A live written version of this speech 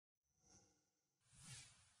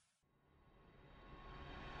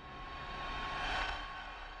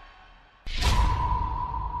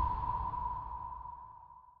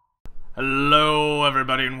Hello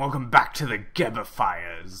everybody and welcome back to the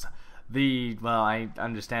Gebifiers. Well, I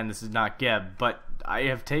understand this is not Geb, but I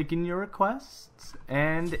have taken your requests,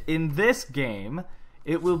 and in this game,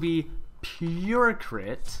 it will be pure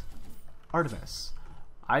crit Artemis.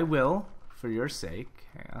 I will, for your sake,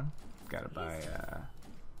 hang on, gotta buy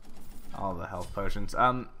all the health potions.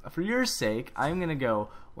 For your sake, I'm gonna go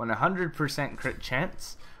 100% crit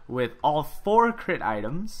chance with all 4 crit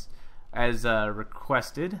items. As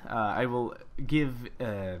requested, I will give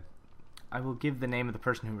the name of the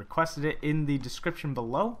person who requested it in the description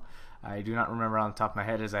below. I do not remember on the top of my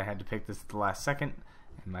head, as I had to pick this at the last second,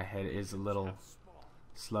 and my head is a little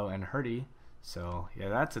slow and hurty. So yeah,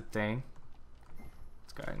 that's a thing.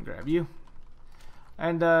 Let's go ahead and grab you.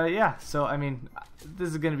 And yeah, so I mean, this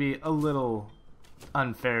is gonna be a little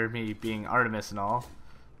unfair, me being Artemis and all,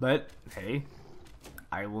 but hey,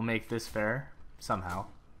 I will make this fair somehow.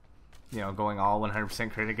 You know, going all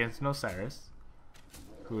 100% crit against an Osiris,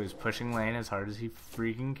 who is pushing lane as hard as he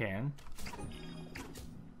freaking can.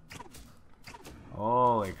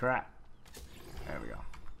 Holy crap. There we go.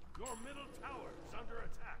 Your middle tower is under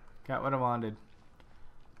attack. Got what I wanted.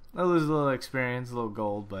 I lose a little experience, a little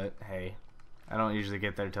gold, but hey, I don't usually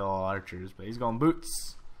get there till all archers, but he's going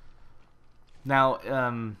boots. Now, I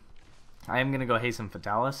am going to go Hasten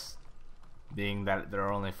Fatalis, being that there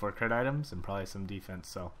are only 4 crit items and probably some defense,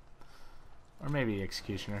 so... Or maybe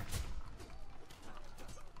Executioner.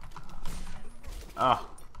 Oh.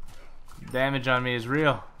 Damage on me is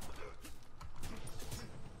real.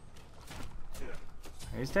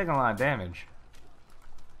 He's taking a lot of damage.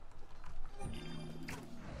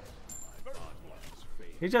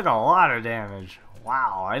 He took a lot of damage.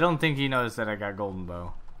 Wow. I don't think he noticed that I got Golden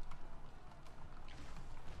Bow.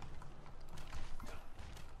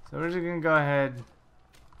 So we're just gonna go ahead.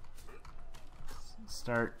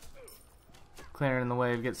 Start clearing the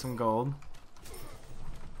way to get some gold.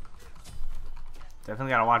 Definitely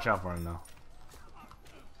gotta watch out for him though.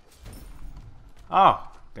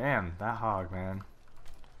 Oh, damn, that hog, man.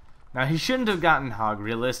 Now he shouldn't have gotten hog,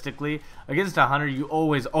 realistically. Against a hunter, you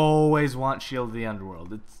always want Shield of the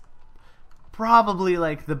Underworld. It's probably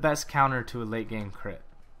like the best counter to a late game crit.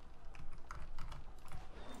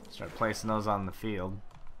 Start placing those on the field.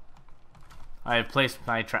 I have placed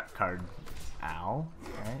my trap card. Ow.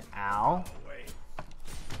 Okay, ow.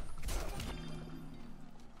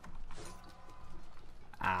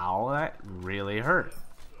 Ow, that really hurt.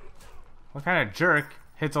 What kind of jerk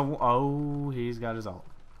hits a... Oh, he's got his ult.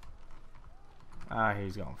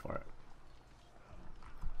 He's going for it.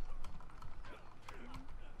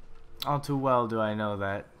 All too well do I know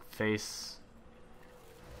that face.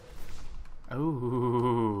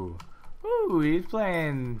 Ooh. Ooh, he's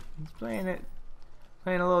playing it.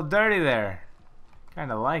 Playing a little dirty there.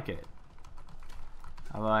 Kinda like it.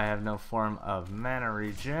 Although I have no form of mana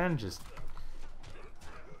regen, just...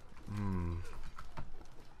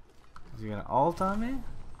 Is he gonna ult on me?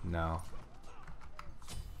 No.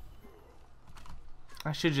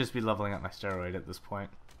 I should just be leveling up my steroid at this point.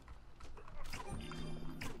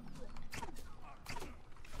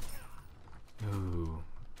 Ooh,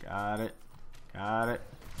 got it. Got it.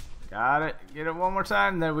 Got it. Get it one more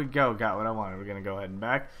time. There we go. Got what I wanted. We're gonna go ahead and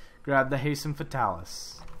back. Grab the Hasten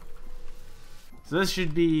Fatalis. So this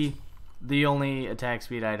should be the only attack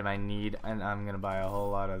speed item I need, and I'm gonna buy a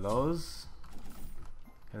whole lot of those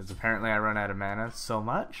because apparently I run out of mana so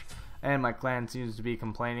much, and my clan seems to be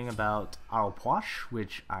complaining about Alposh,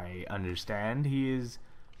 which I understand. He is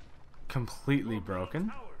completely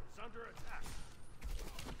broken.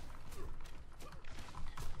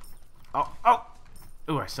 Oh!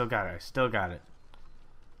 Ooh, I still got it. I still got it.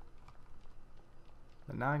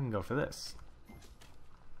 But now I can go for this.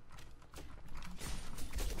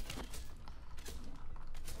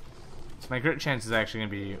 My crit chance is actually going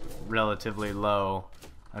to be relatively low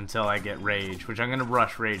until I get Rage, which I'm going to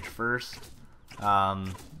rush Rage first,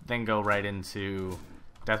 then go right into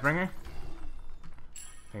Deathbringer.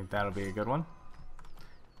 I think that'll be a good one.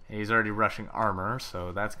 He's already rushing Armor,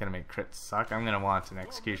 so that's going to make crits suck. I'm going to want an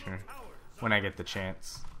Executioner when I get the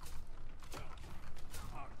chance.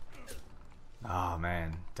 Oh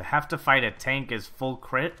man, to have to fight a tank as full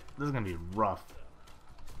crit, this is going to be rough.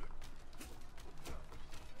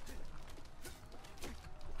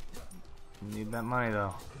 Need that money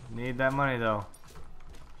though. Need that money though.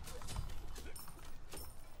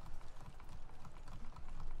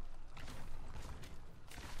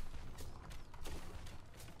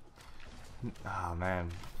 Oh man.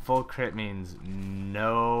 Full crit means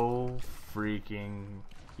no freaking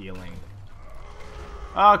healing.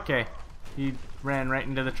 Okay. He ran right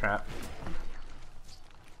into the trap.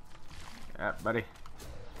 Yeah, buddy.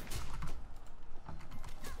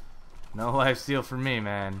 No lifesteal for me,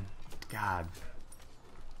 man. God.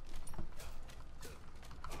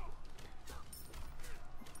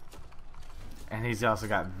 And he's also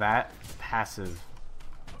got that passive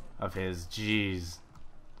of his. Jeez.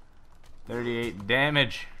 38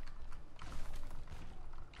 damage.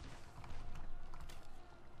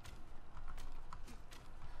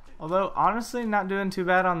 Although, honestly, not doing too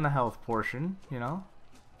bad on the health portion, you know?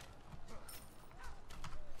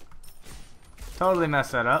 Totally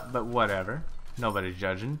messed that up, but whatever. Nobody's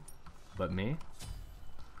judging but me.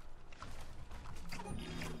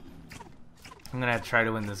 I'm gonna have to try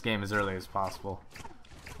to win this game as early as possible.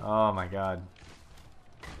 Oh my god.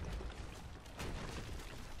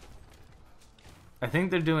 I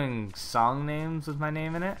think they're doing song names with my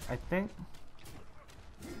name in it, I think.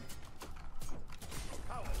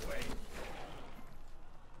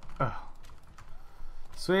 Oh.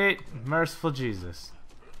 Sweet, merciful Jesus.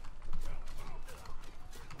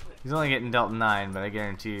 He's only getting dealt 9, but I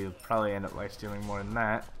guarantee you'll probably end up lifestealing more than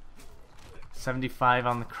that. 75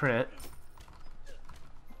 on the crit.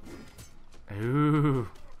 Ooh.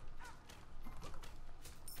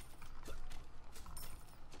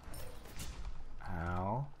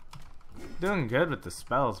 Ow. Doing good with the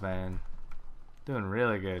spells, man. Doing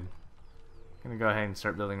really good. Gonna go ahead and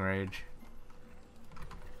start building rage.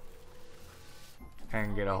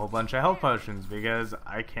 And get a whole bunch of health potions because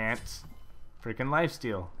I can't freaking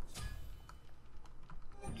lifesteal.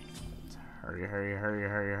 Hurry, hurry, hurry,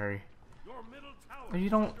 hurry, hurry. Oh, you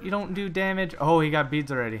don't do damage. Oh, he got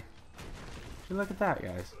beads already. Look at that,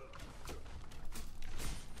 guys.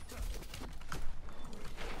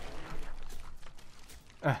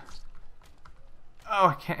 Oh,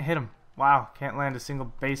 I can't hit him. Wow, can't land a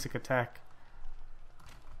single basic attack.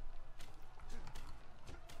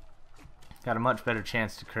 Got a much better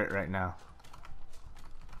chance to crit right now.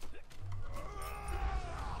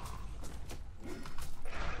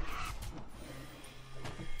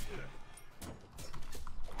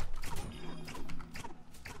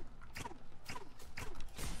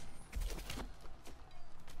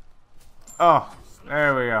 Oh,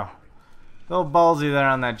 there we go. A little ballsy there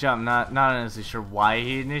on that jump. Not honestly sure why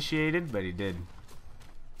he initiated, but he did.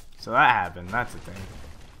 So that happened. That's the thing.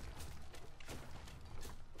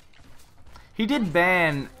 He did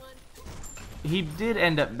ban. He did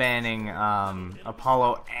end up banning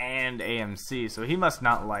Apollo and AMC, so he must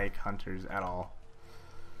not like hunters at all.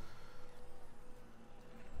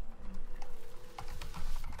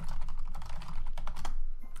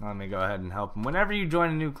 Let me go ahead and help him. Whenever you join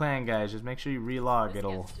a new clan, guys, just make sure you relog.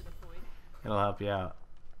 It'll help you out.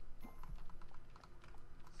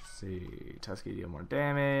 Let's see, Tusky deal more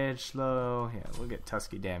damage. Slow. Yeah, we'll get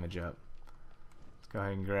Tusky damage up. Let's go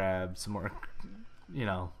ahead and grab some more, you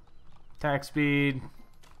know, attack speed.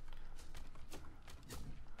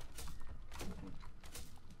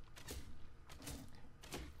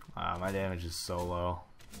 Wow, my damage is so low.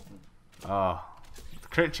 Oh, the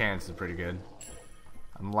crit chance is pretty good.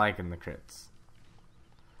 I'm liking the crits.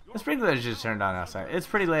 The sprinklers just turned on outside. It's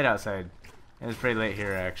pretty late outside. And it's pretty late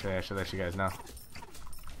here, actually. I should let you guys know.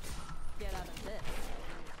 Get out of this.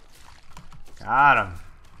 Got him.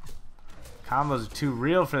 Combos are too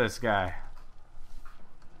real for this guy.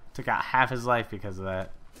 Took out half his life because of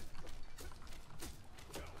that.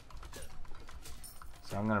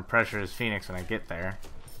 So I'm gonna pressure his Phoenix when I get there.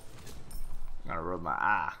 I'm gonna rub my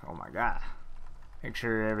eye. Oh my god. Make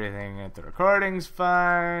sure everything at the recording's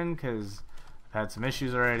fine, because I've had some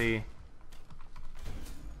issues already.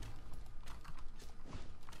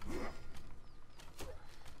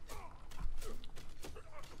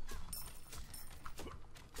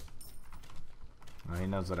 Oh, he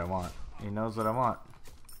knows what I want. He knows what I want.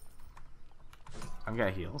 I've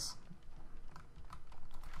got heals.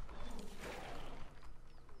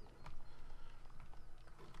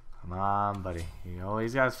 Come on, buddy.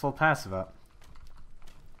 He's got his full passive up.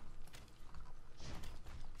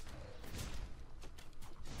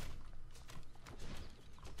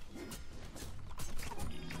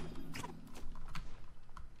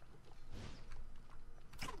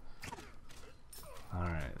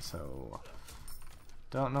 So,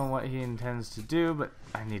 don't know what he intends to do, but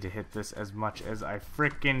I need to hit this as much as I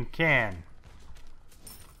frickin' can.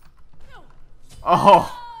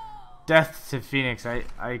 Oh! Death to Phoenix.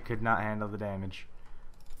 I could not handle the damage.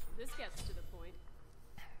 This gets to the point.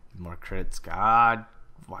 More crits. God.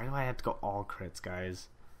 Why do I have to go all crits, guys?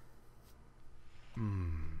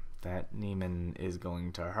 That Neiman is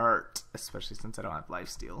going to hurt. Especially since I don't have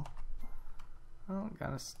lifesteal. Oh,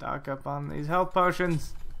 gotta stock up on these health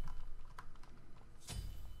potions.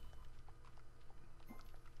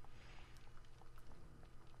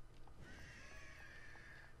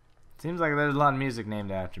 Seems like there's a lot of music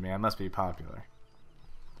named after me. I must be popular.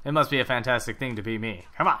 It must be a fantastic thing to be me.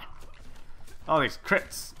 Come on. All these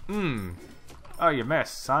crits. Oh, you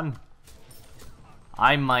missed, son.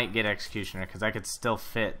 I might get Executioner because I could still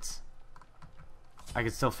fit. I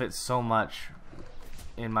could still fit so much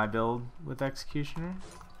in my build with Executioner.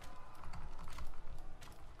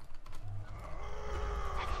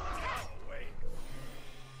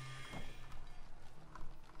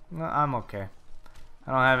 No, I'm okay.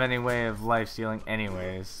 I don't have any way of life stealing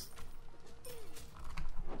anyways.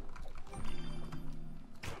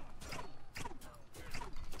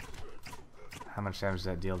 How much damage does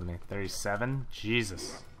that deal to me? 37?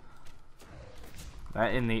 Jesus.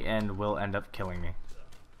 That in the end will end up killing me.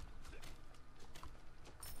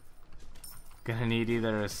 Gonna need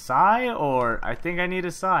either a Psy or I think I need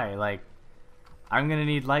a Psy. Like, I'm gonna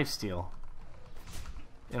need lifesteal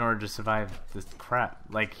in order to survive this crap.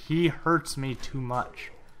 Like, he hurts me too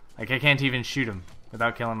much. Like, I can't even shoot him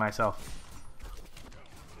without killing myself.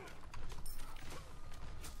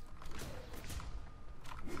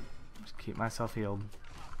 Just keep myself healed.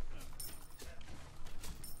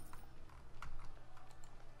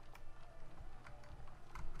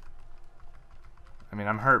 I mean,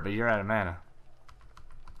 I'm hurt, but you're out of mana.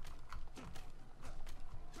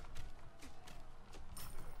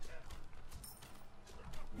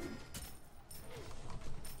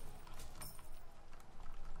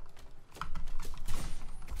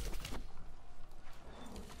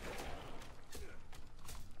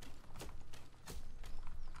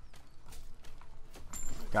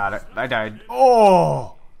 Got it. I died.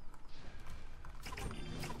 Oh!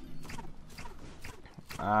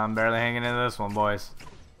 I'm barely hanging in this one, boys.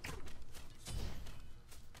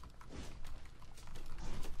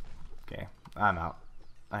 Okay, I'm out.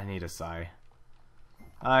 I need a Psy.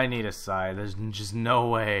 I need a Psy. There's just no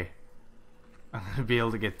way I'm gonna be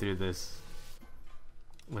able to get through this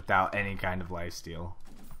without any kind of lifesteal.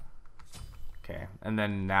 Okay, and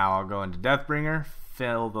then now I'll go into Deathbringer,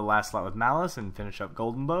 fill the last slot with Malice, and finish up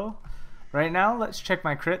Golden Bow. Right now, let's check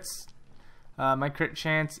my crits. My crit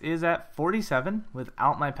chance is at 47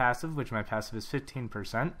 without my passive, which my passive is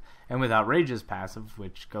 15%, and without Rage's passive,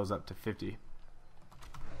 which goes up to 50.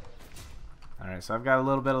 Alright, so I've got a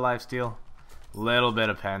little bit of lifesteal, a little bit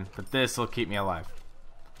of pen, but this will keep me alive.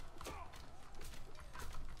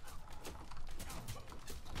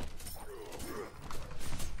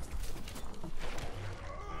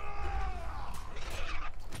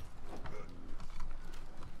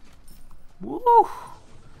 Woo!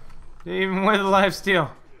 Even with lifesteal,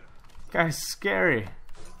 guy's scary.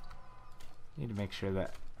 Need to make sure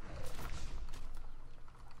that.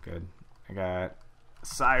 Good. I got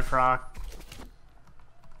Psy proc.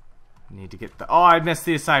 Need to get the. Oh, I missed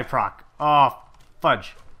the Psy proc. Oh,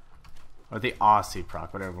 fudge. Or the Aussie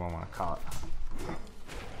proc, whatever you want to call it.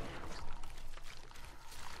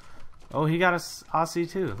 Oh, he got a Aussie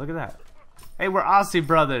too. Look at that. Hey, we're Aussie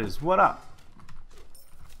brothers. What up?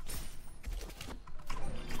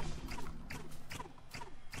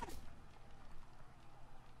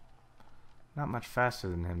 Not much faster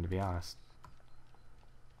than him, to be honest.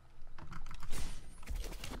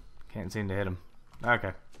 Can't seem to hit him.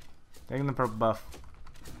 Okay. Taking the purple buff.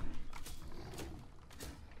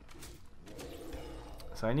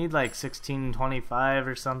 So I need like 1625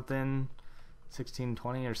 or something.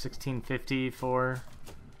 1620 or 1650 for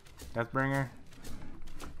Deathbringer.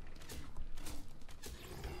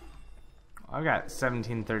 I've got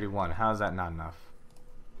 1731. How is that not enough?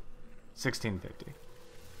 1650.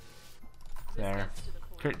 There.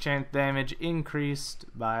 Crit chance damage increased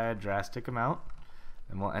by a drastic amount.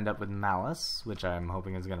 And we'll end up with Malice, which I'm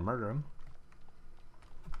hoping is going to murder him.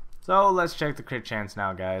 So let's check the crit chance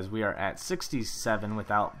now, guys. We are at 67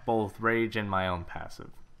 without both Rage and my own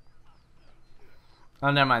passive.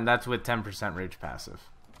 Oh, never mind. That's with 10% Rage passive.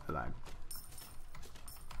 I lied.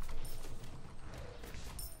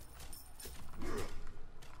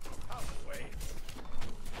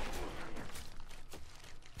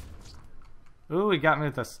 Ooh, he got me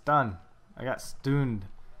with a stun. I got stunned.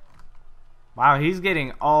 Wow, he's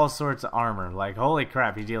getting all sorts of armor. Like, holy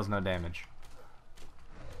crap, he deals no damage.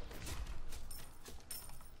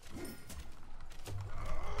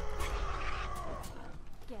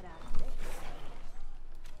 Get out of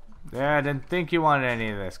this. Yeah, I didn't think you wanted any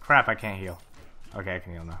of this. Crap, I can't heal. Okay, I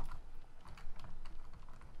can heal now.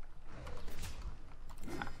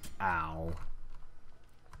 Ow.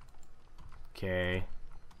 Okay.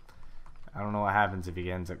 I don't know what happens if he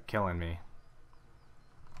ends up killing me.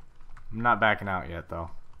 I'm not backing out yet, though.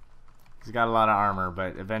 He's got a lot of armor,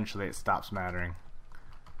 but eventually it stops mattering.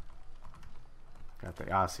 Got the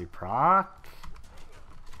Aussie proc.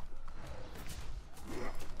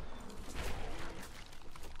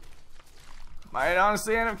 Might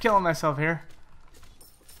honestly end up killing myself here.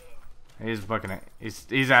 He's booking it.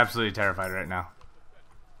 He's absolutely terrified right now.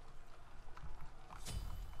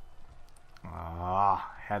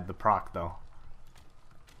 Ah, had the proc though.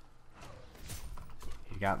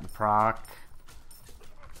 He got the proc.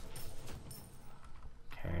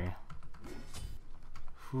 Okay.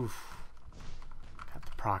 Whew. Got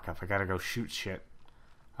the proc up. I gotta go shoot shit.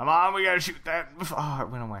 Come on, we gotta shoot that. Oh, it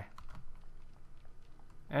went away.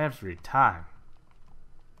 Every time.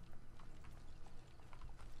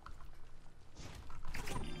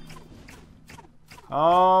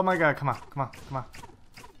 Oh my god, come on, come on, come on.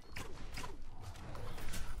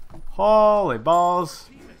 Holy balls.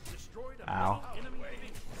 Ow.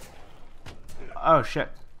 Oh shit.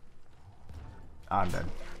 Oh, I'm dead.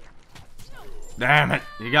 Damn it.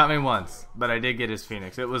 He got me once, but I did get his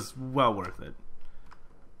Phoenix. It was well worth it.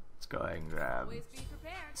 Let's go ahead and grab.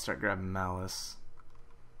 Start grabbing Malice.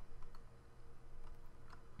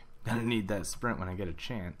 Gonna need that sprint when I get a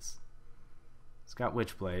chance. It's got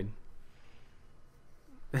Witchblade.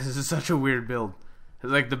 This is such a weird build.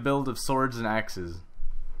 It's like the build of swords and axes.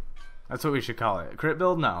 That's what we should call it. Crit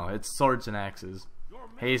build? No, it's swords and axes.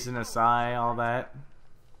 Hasten Asai, all that.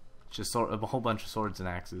 Just a whole bunch of swords and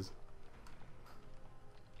axes.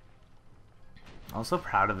 Also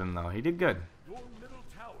proud of him though. He did good.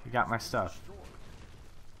 He got my stuff.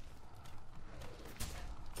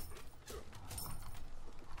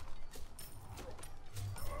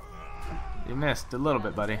 You missed a little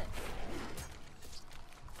bit, buddy.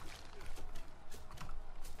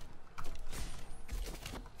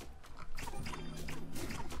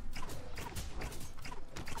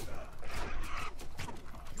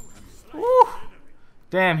 Woo!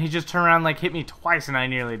 Damn, he just turned around, like, hit me twice and I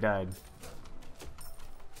nearly died.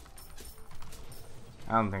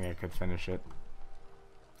 I don't think I could finish it.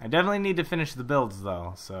 I definitely need to finish the builds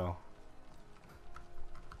though, so.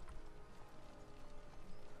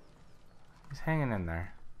 He's hanging in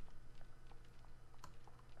there.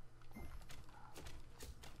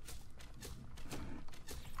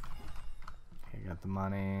 Okay, got the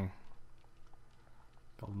money.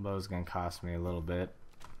 Golden bow's gonna cost me a little bit.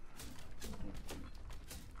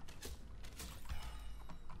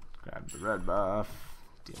 Grab the red buff.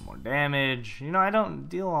 Deal more damage. You know, I don't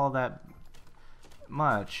deal all that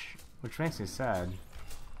much, which makes me sad.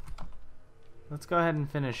 Let's go ahead and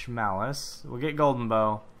finish Malice. We'll get Golden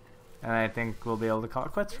Bow, and I think we'll be able to call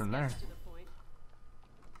it quits from there.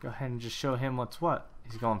 Go ahead and just show him what's what.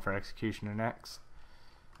 He's going for Executioner next.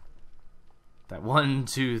 That 1,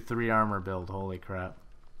 2, 3 armor build. Holy crap.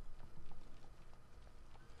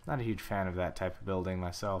 Not a huge fan of that type of building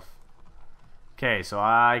myself. Okay, so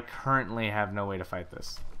I currently have no way to fight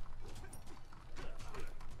this.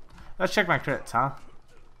 Let's check my crits, huh?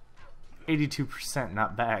 82%,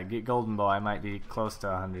 not bad. Get Golden Bow, I might be close to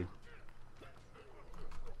 100.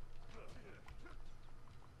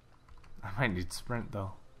 I might need Sprint,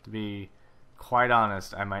 though. To be quite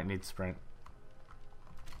honest, I might need Sprint.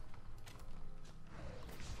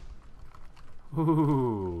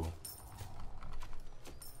 Ooh.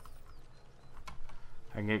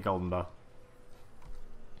 I can get Golden Bow.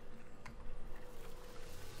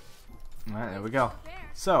 Alright, there we go.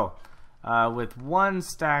 So, with 1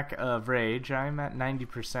 stack of rage, I'm at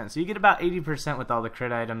 90%. So you get about 80% with all the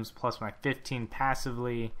crit items, plus my 15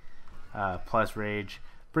 passively, plus rage.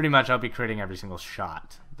 Pretty much I'll be critting every single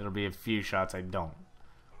shot. There'll be a few shots I don't,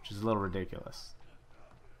 which is a little ridiculous.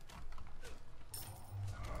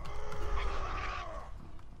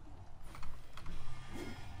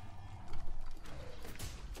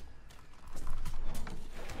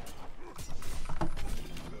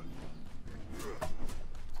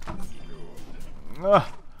 Ugh,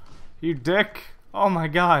 you dick. Oh my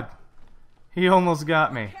god. He almost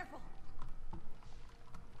got me.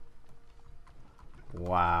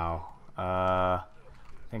 Wow. I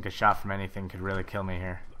think a shot from anything could really kill me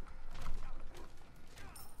here.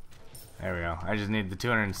 There we go. I just need the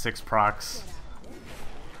 206 procs.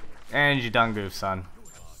 And you done goof, son.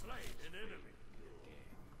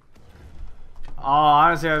 Oh,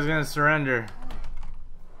 honestly, I was gonna surrender.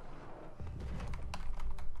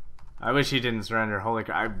 I wish he didn't surrender. Holy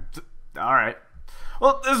crap. Alright.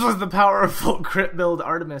 Well, this was the powerful crit build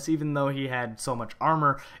Artemis. Even though he had so much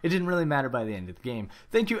armor, it didn't really matter by the end of the game.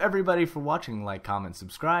 Thank you everybody for watching. Like, comment,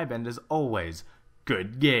 subscribe, and as always,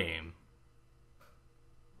 good game.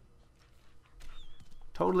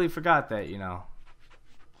 Totally forgot that, you know,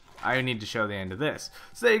 I need to show the end of this.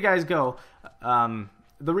 So there you guys go.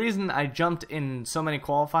 the reason I jumped in so many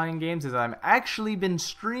qualifying games is I've actually been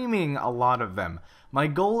streaming a lot of them. My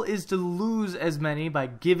goal is to lose as many by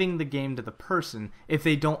giving the game to the person if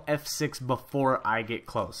they don't F6 before I get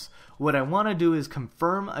close. What I want to do is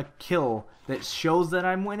confirm a kill that shows that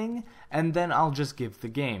I'm winning, and then I'll just give the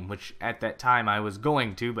game, which at that time I was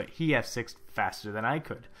going to, but he F6'd faster than I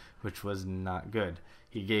could, which was not good.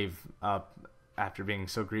 He gave up after being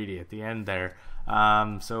so greedy at the end there.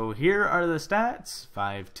 So here are the stats.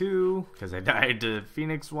 5-2, because I died to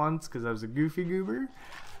Phoenix once because I was a goofy goober.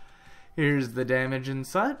 Here's the damage and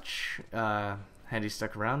such. Had he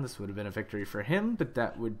stuck around, this would have been a victory for him, but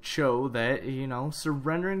that would show that, you know,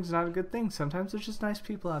 surrendering's not a good thing. Sometimes there's just nice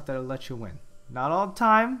people out there to let you win. Not all the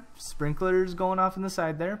time. Sprinklers going off on the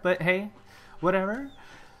side there, but hey, whatever.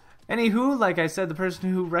 Anywho, like I said, the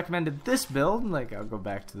person who recommended this build, like I'll go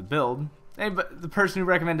back to the build. Hey, but the person who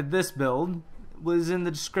recommended this build was in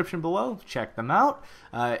the description below. Check them out.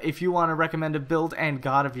 If you want to recommend a build and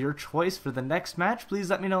god of your choice for the next match, please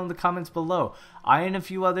let me know in the comments below. I and a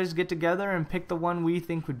few others get together and pick the one we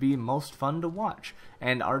think would be most fun to watch.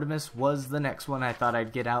 And Artemis was the next one I thought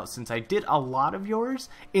I'd get out since I did a lot of yours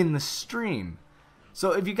in the stream.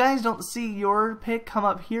 So if you guys don't see your pick come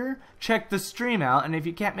up here, check the stream out. And if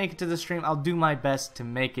you can't make it to the stream, I'll do my best to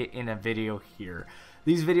make it in a video here.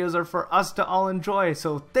 These videos are for us to all enjoy,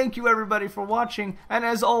 so thank you everybody for watching, and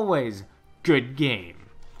as always, good game.